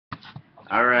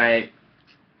Alright,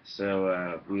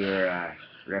 so we are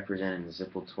representing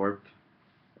Zipletorp,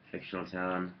 a fictional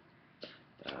town.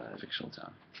 Fictional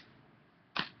town.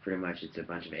 Pretty much it's a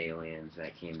bunch of aliens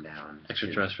that came down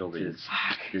Extraterrestrial to beings.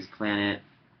 this planet,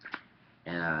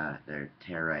 and they're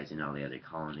terrorizing all the other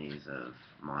colonies of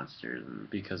monsters and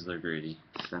Because they're greedy.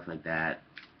 stuff like that.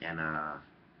 And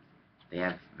they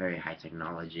have very high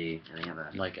technology, and they have a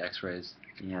Like X-rays.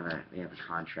 they have a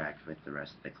contract with the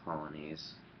rest of the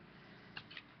colonies.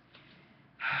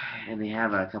 And they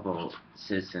have a couple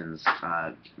citizens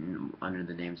under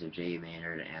the names of J.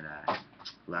 Maynard and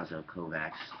Lazo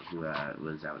Kovacs, who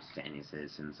was outstanding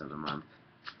citizens of the month.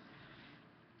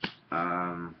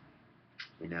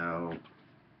 You know,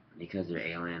 because they're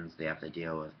aliens, they have to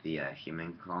deal with the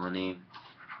human colony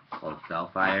called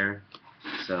Bellfire.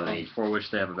 So For which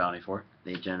they have a bounty for.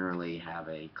 they generally have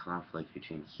a conflict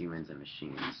between humans and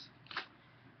machines.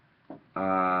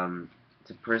 It's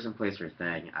a person, place, or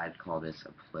thing. I'd call this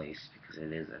a place because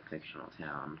it is a fictional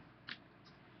town.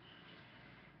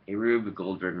 A Rube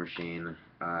Goldberg machine.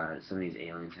 Some of these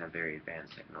aliens have very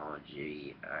advanced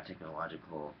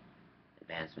technological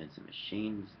advancements in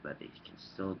machines, but they can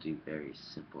still do very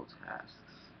simple tasks,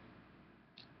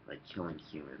 like killing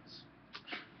humans.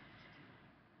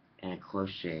 And a close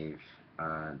shave.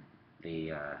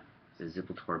 The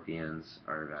Zipletorpians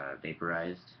are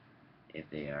vaporized if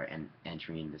they are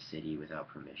entering the city without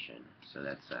permission. So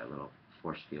that's a little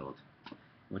force field.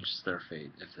 Which is their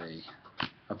fate. If they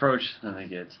approach, then they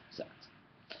get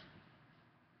zapped.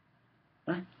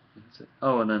 Alright, that's it.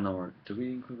 Oh, and then the orange. Did we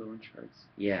include the orange shards?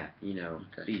 Yeah, you know,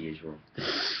 Okay. the usual.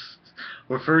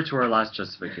 Refer to our last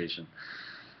justification.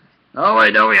 Oh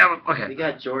wait, no, we haven't. Okay. We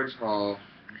got George Hall,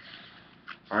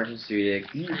 Argent Sudic,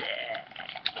 Yeah.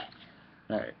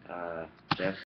 Alright. Jeff